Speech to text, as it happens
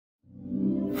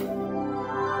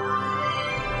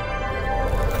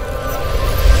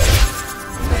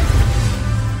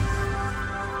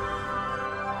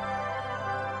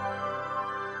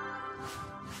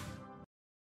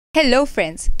Hello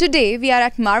friends, today we are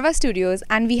at Marwah Studios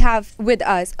and we have with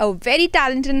us a very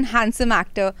talented and handsome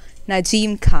actor,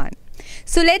 Najeem Khan.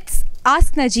 So let's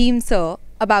ask Najeem sir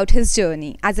about his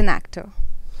journey as an actor.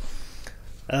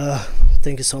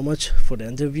 Thank you so much for the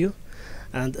interview.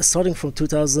 And starting from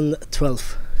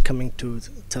 2012, coming to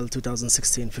till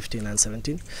 2016, 15 and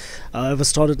 17, I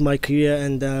started my career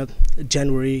in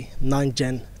January 9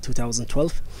 Jan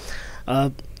 2012.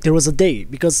 There was a day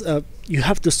because you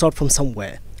have to start from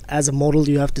somewhere. As a model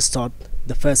you have to start,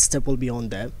 the first step will be on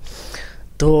there.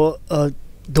 तो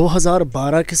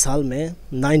 2012 के साल में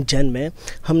 9 जन में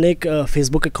हमने एक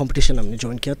Facebook का competition हमने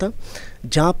ज्वाइन किया था,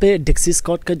 जहाँ पे डिक्सी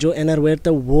स्कॉट का जो इनर वेयर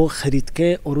था वो ख़रीद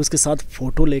के और उसके साथ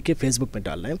फ़ोटो लेके फेसबुक पे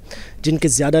डालना है. जिनके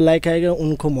ज़्यादा लाइक आएगा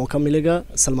उनको मौका मिलेगा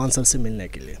सलमान सर से मिलने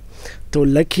के लिए. तो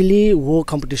लकीली वो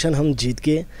कंपटीशन हम जीत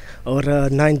गए और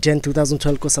 9 जन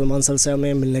 2012 को सलमान सर से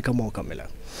हमें मिलने का मौका मिला.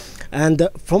 एंड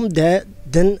फ्रॉम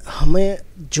देन हमें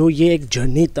जो ये एक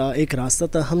जर्नी था, एक रास्ता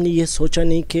था, हमने ये सोचा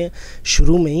नहीं कि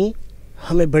शुरू में ही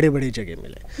हमें बड़े बड़े जगह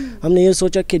मिले. हमने ये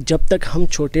सोचा कि जब तक हम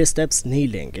छोटे स्टेप्स नहीं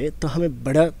लेंगे तो हमें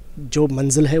बड़ा जो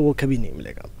मंजिल है वो कभी नहीं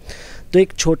मिलेगा. तो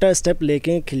एक छोटा स्टेप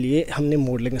लेके के लिए हमने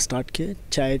मॉडलिंग स्टार्ट किया,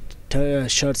 चाहे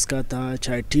शर्ट्स का था,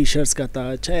 चाहे टी शर्ट्स का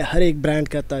था, चाहे हर एक ब्रांड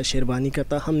का था, शेरवानी का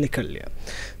था, हमने कर लिया.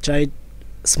 चाहे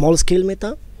स्मॉल स्केल में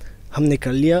था हमने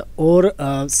कर लिया. और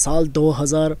साल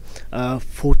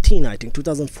 2014 आई थिंक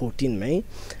 2014 में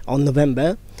on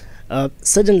November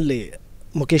suddenly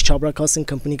Mukesh Chavda casting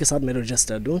company के साथ मैं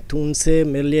रजिस्टर्ड हूँ, तो उनसे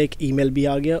मेरे लिए एक ईमेल भी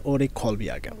आ गया और एक कॉल भी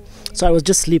आ गया. सो I was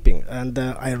just sleeping and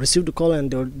I received a call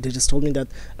and they just told me that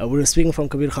we are speaking from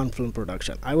Kabir Khan film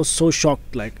production. I was so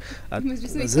shocked, like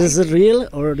is this real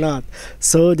or not?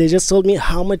 So they just told me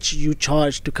how much you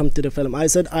charge to come to the film. I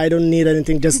said I don't need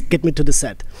anything, just get me to the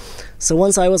set. So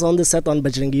once I was on the set on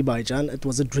Bajrangi Bhaijaan,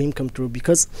 it was a dream come true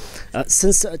because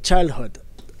since childhood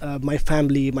my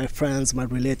family, my friends, my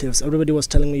relatives, everybody was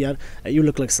telling me, यार you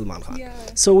look like Salman Khan.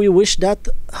 So we wish that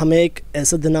हमें एक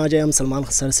ऐसा दिन आ जाए हम Salman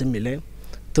sir से मिले,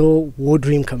 तो वो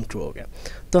ड्रीम कम ट्रू हो गया.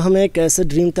 तो हमें एक ऐसा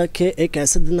ड्रीम था कि एक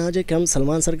ऐसा दिन आ जाए कि हम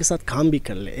सलमान सर के साथ काम भी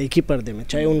कर ले एक ही पर्दे में,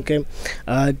 चाहे उनके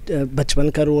बचपन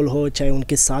का रोल हो, चाहे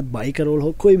उनके साथ भाई का रोल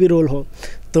हो, कोई भी रोल हो.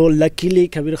 तो लकीली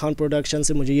कबीर खान प्रोडक्शन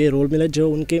से मुझे ये रोल मिला जो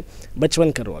उनके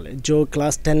बचपन का रोल है, जो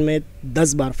क्लास 10 में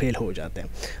 10 बार फेल हो जाते हैं.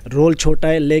 रोल छोटा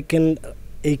है लेकिन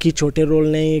एक ही छोटे रोल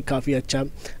ने काफ़ी अच्छा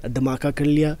धमाका कर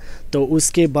लिया. तो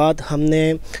उसके बाद हमने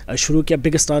शुरू किया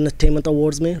बिग स्टार एंटरटेनमेंट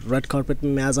अवार्ड्स में. रेड कार्पेट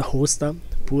में मैं एज अ होस्ट था,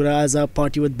 पूरा एज अ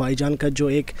पार्टी विद भाईजान का जो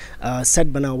एक सेट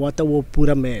बना हुआ था वो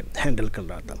पूरा मैं हैंडल कर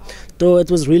रहा था. तो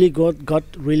it was really got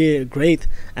really great.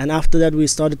 And after that we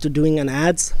started to doing an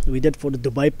ads we did for the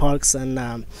Dubai parks and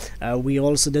we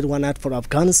also did one add for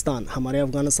Afghanistan. हमारे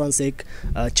अफगानिस्तान से एक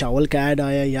चावल का ऐड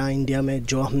आया यहाँ इंडिया में,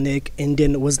 जो हमने एक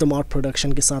इंडियन विजडम आर्ट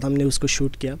प्रोडक्शन के साथ हमने उसको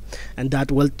शूट किया and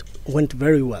that went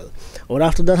very well. और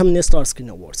आफ्टर दैट हमने स्टार स्क्रीन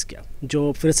अवार्ड्स किया,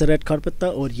 जो फिर से रेड कार्पेट था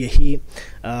और यही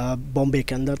बॉम्बे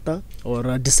के अंदर था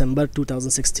और दिसंबर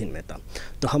 2016 में था.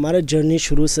 तो हमारा जर्नी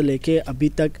शुरू से लेके अभी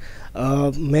तक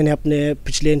मैंने अपने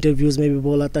पिछले इंटरव्यूज़ में भी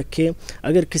बोला था कि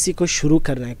अगर किसी को शुरू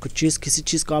करना है कुछ चीज़, किसी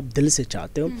चीज़ को आप दिल से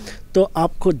चाहते हो तो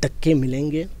आपको धक्के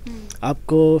मिलेंगे,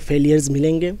 आपको फेलियर्स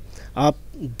मिलेंगे, आप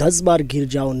 10 बार गिर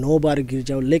जाओ, 9 बार गिर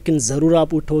जाओ, लेकिन ज़रूर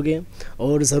आप उठोगे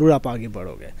और ज़रूर आप आगे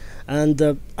बढ़ोगे. And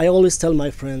I always tell my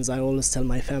friends, I always tell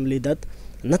my family that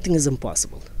nothing is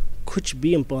impossible. कुछ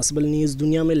भी इम्पॉसिबल नहीं है इस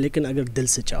दुनिया में, लेकिन अगर दिल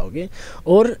से चाहोगे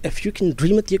और if you can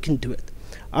dream it you can do it.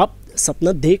 आप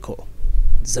सपना देखो,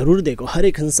 ज़रूर देखो, हर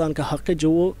एक इंसान का हक़ है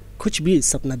जो वो कुछ भी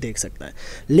सपना देख सकता है,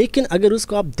 लेकिन अगर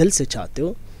उसको आप दिल से चाहते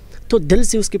हो तो दिल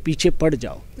से उसके पीछे पड़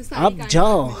जाओ, तो आप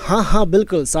जाओ. हाँ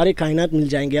बिल्कुल, सारे कायनात मिल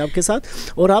जाएंगे आपके साथ.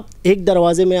 और आप एक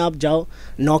दरवाज़े में आप जाओ,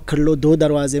 नॉक कर लो, 2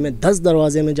 दरवाजे में, 10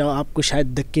 दरवाजे में जाओ, आपको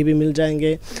शायद धक्के भी मिल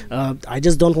जाएंगे. I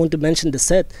just don't want to mention the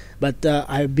set but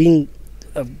I been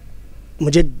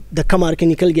मुझे धक्का मार के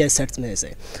निकल गया सेट्स में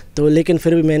से. तो लेकिन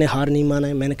फिर भी मैंने हार नहीं माना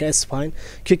है. मैंने कहा इट्स फाइन,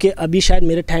 क्योंकि अभी शायद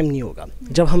मेरा टाइम नहीं होगा.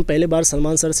 जब हम पहले बार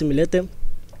सलमान सर से मिले थे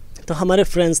तो हमारे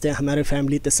फ्रेंड्स थे, हमारे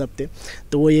फैमिली थे, सब थे.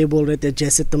 तो वो ये बोल रहे थे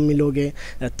जैसे तुम मिलोगे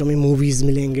तुम्हें मूवीज़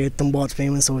मिलेंगे, तुम बहुत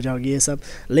फेमस हो जाओगे, ये सब.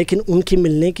 लेकिन उनके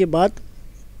मिलने के बाद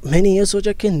मैंने ये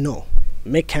सोचा कि नो,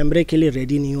 मैं कैमरे के लिए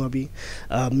रेडी नहीं हूँ अभी,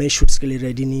 मैं शूट्स के लिए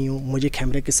रेडी नहीं हूँ, मुझे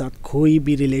कैमरे के साथ कोई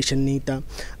भी रिलेशन नहीं था.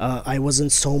 I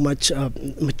wasn't so much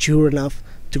mature enough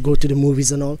to go to the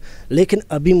movies and all. लेकिन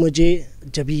अभी मुझे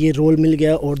जब ये रोल मिल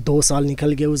गया और 2 साल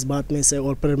निकल गए उस बात में से,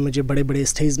 और फिर मुझे बड़े बड़े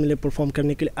स्टेज मिले परफॉर्म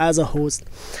करने के लिए एज अ होस्ट,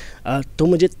 तो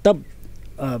मुझे तब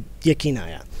यकीन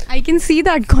आया. I can see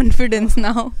that confidence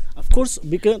now. Of course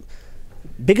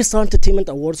big star entertainment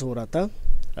awards हो रहा था,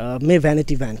 मैं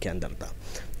वैनिटी वैन के अंदर था.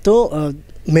 तो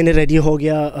मैंने रेडी हो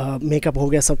गया, मेकअप हो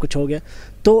गया, सब कुछ हो गया।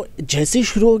 तो जैसे ही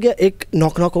शुरू हो गया, एक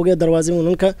नॉक हो गया दरवाजे में,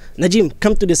 उन्होंने कहा Nazim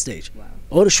come to the stage,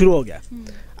 और शुरू हो गया।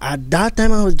 At that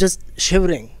time I was just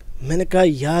shivering. मैंने कहा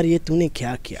यार ये तूने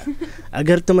क्या किया,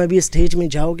 अगर तुम अभी स्टेज में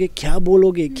जाओगे क्या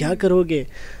बोलोगे, क्या करोगे।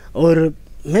 और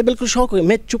मैं बिल्कुल शॉक हो गया,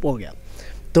 मैं चुप हो गया।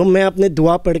 तो मैं अपने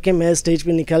दुआ पढ़ के मैं स्टेज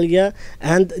पे निकल गया।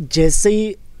 एंड जैसे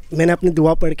ही मैंने अपनी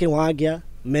दुआ पढ़ के वहाँ गया,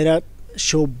 मेरा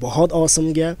शो बहुत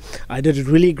ऑसम गया, आई डिड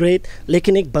रियली ग्रेट।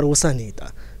 लेकिन एक भरोसा नहीं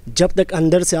था, जब तक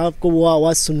अंदर से आपको वो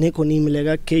आवाज़ सुनने को नहीं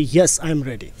मिलेगा कि यस आई एम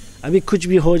रेडी, अभी कुछ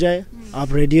भी हो जाए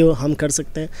आप रेडी हो, हम कर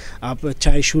सकते हैं। आप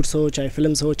चाहे शूट्स हो, चाहे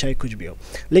फिल्म्स हो, चाहे कुछ भी हो।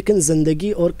 लेकिन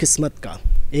ज़िंदगी और किस्मत का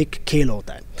एक खेल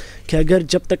होता है कि अगर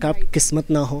जब तक आप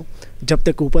किस्मत ना हो, जब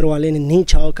तक ऊपर वाले ने नहीं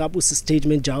चाहो कि आप उस स्टेज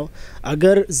में जाओ,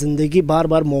 अगर ज़िंदगी बार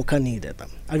बार मौका नहीं देता,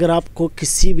 अगर आपको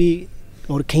किसी भी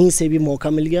और कहीं से भी मौका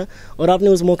मिल गया और आपने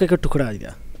उस मौके का टुकड़ा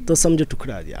दिया, तो समझो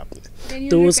टुकड़ा दिया आपने।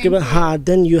 तो उसके बाद हाँ,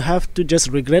 then you have to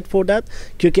just regret for that,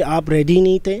 क्योंकि आप रेडी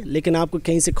नहीं थे, लेकिन आपको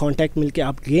कहीं से कांटेक्ट मिलके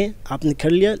आप गए, आपने कर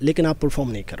लिया, लेकिन आप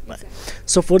परफॉर्म नहीं कर पाए।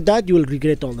 So for that you will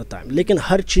regret all the time. लेकिन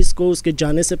हर चीज़ को उसके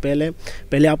जाने से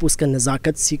पहले आप उसका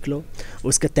नज़ाकत सीख लो,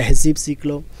 उसका तहज़ीब सीख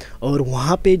लो, और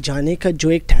वहाँ पे जाने का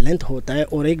जो एक टैलेंट होता है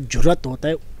और एक जुर्रत होता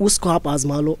है, उसको आप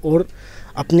आजमा लो, और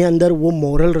अपने अंदर वो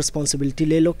मॉरल रिस्पॉन्सिबिलिटी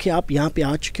ले लो कि आप यहाँ पे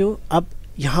आ चुके हो, अब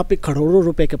यहाँ पे करोड़ों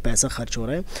रुपए का पैसा खर्च हो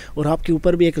रहा है और आपके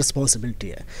ऊपर भी एक रिस्पॉन्सिबिलिटी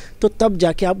है। तो तब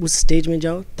जाके आप उस स्टेज में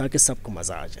जाओ ताकि सबको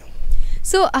मज़ा आ जाए।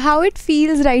 So how it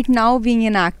feels right now being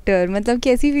an actor, मतलब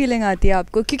कैसी फीलिंग आती है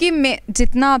आपको? क्योंकि मैं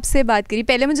जितना आपसे बात करी,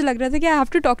 पहले मुझे लग रहा था कि I have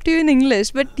to talk to you in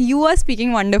English, but you are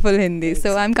speaking wonderful Hindi,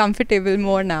 so I am comfortable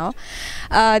more now.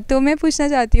 तो मैं पूछना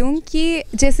चाहती हूँ कि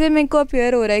जैसे मेरे को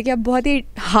अपेयर हो रहा है कि आप बहुत ही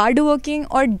हार्ड वर्किंग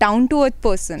और डाउन टू अर्थ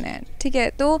पर्सन हैं, ठीक है?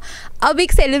 तो अब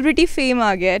एक सेलिब्रिटी फेम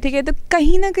आ गया है, ठीक है? तो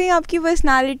कहीं ना कहीं आपकी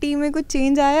पर्सनालिटी में कुछ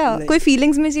चेंज आया, कोई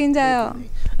फीलिंग्स में चेंज आया?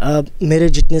 मेरे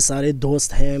जितने सारे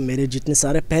दोस्त हैं, मेरे जितने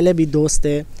सारे पहले भी दोस्त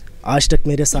थे, आज तक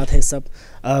मेरे साथ है सब,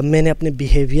 मैंने अपने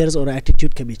बिहेवियर्स और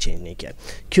एटीट्यूड कभी चेंज नहीं किया।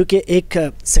 क्योंकि एक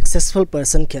सक्सेसफुल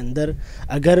पर्सन के अंदर,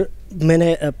 अगर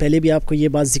मैंने पहले भी आपको ये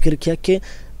बात जिक्र किया कि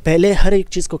पहले हर एक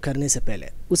चीज़ को करने से पहले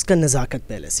उसका नज़ाकत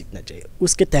पहले सीखना चाहिए,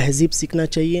 उसके तहज़ीब सीखना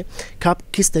चाहिए कि आप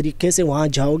किस तरीके से वहाँ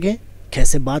जाओगे,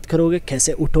 कैसे बात करोगे,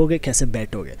 कैसे उठोगे, कैसे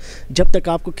बैठोगे। जब तक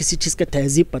आपको किसी चीज़ का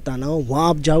तहज़ीब पता ना हो, वहाँ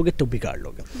आप जाओगे तो बिगाड़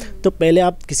लोगे। तो पहले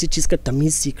आप किसी चीज़ का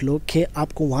तमीज़ सीख लो कि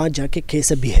आपको वहाँ जाके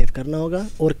कैसे बिहेव करना होगा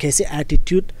और कैसे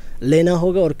एटीट्यूड लेना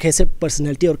होगा और कैसे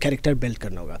पर्सनैलिटी और कैरेक्टर बिल्ड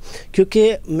करना होगा। क्योंकि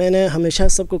मैंने हमेशा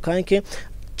सबको कहा है कि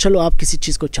चलो आप किसी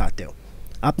चीज़ को चाहते हो,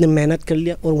 आपने मेहनत कर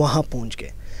लिया और वहाँ पहुँच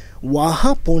गए,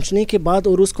 वहाँ पहुँचने के बाद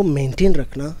और उसको मेंटेन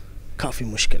रखना काफ़ी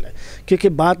मुश्किल है। क्योंकि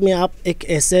बाद में आप एक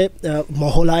ऐसे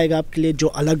माहौल आएगा आपके लिए जो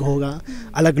अलग होगा,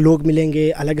 अलग लोग मिलेंगे,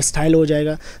 अलग स्टाइल हो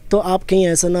जाएगा। तो आप कहीं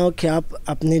ऐसा ना हो कि आप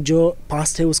अपने जो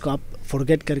पास्ट है उसको आप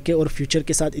फॉरगेट करके और फ्यूचर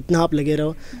के साथ इतना आप लगे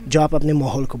रहो जो आप अपने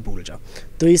माहौल को भूल जाओ।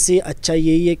 तो इससे अच्छा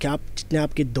यही है कि आप जितने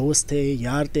आपके दोस्त थे,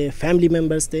 यार थे, फैमिली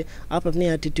मेम्बर्स थे, आप अपनी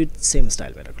एटीट्यूड सेम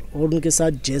स्टाइल में रख लो और उनके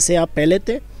साथ जैसे आप पहले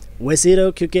थे वैसे ही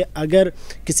रहो। क्योंकि अगर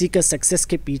किसी का सक्सेस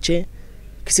के पीछे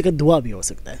किसी का दुआ भी हो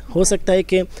सकता है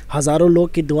कि हज़ारों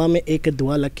लोग की दुआ में एक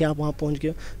दुआ लग के आप वहाँ पहुँच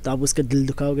गए, तो आप उसका दिल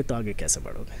दुखाओगे तो आगे कैसे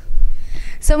बढ़ोगे।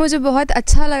 सर मुझे बहुत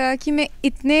अच्छा लगा कि मैं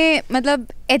इतने मतलब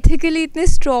एथिकली इतने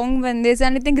स्ट्रॉन्ग बंदे से,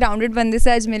 इतने ग्राउंडेड बंदे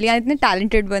से आज मिली, इतने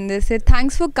टैलेंटेड बंदे से।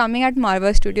 Thanks for coming at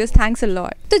Marwa Studios, thanks a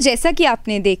lot. तो जैसा कि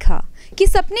आपने देखा कि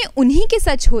सपने उन्हीं के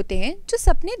सच होते हैं जो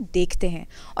सपने देखते हैं,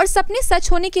 और सपने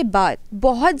सच होने के बाद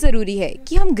बहुत ज़रूरी है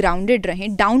कि हम ग्राउंडेड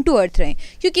रहें, डाउन टू अर्थ रहें,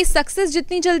 क्योंकि सक्सेस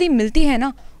जितनी जल्दी मिलती है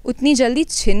ना उतनी जल्दी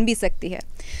छिन भी सकती है।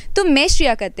 तो मैं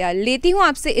श्रेया कत्याल लेती हूँ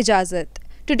आपसे इजाज़त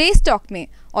टुडेज़ टॉक में,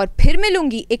 और फिर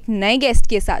मिलूंगी एक नए गेस्ट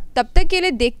के साथ। तब तक के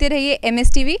लिए देखते रहिए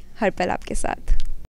MSTV, हर पल आपके साथ।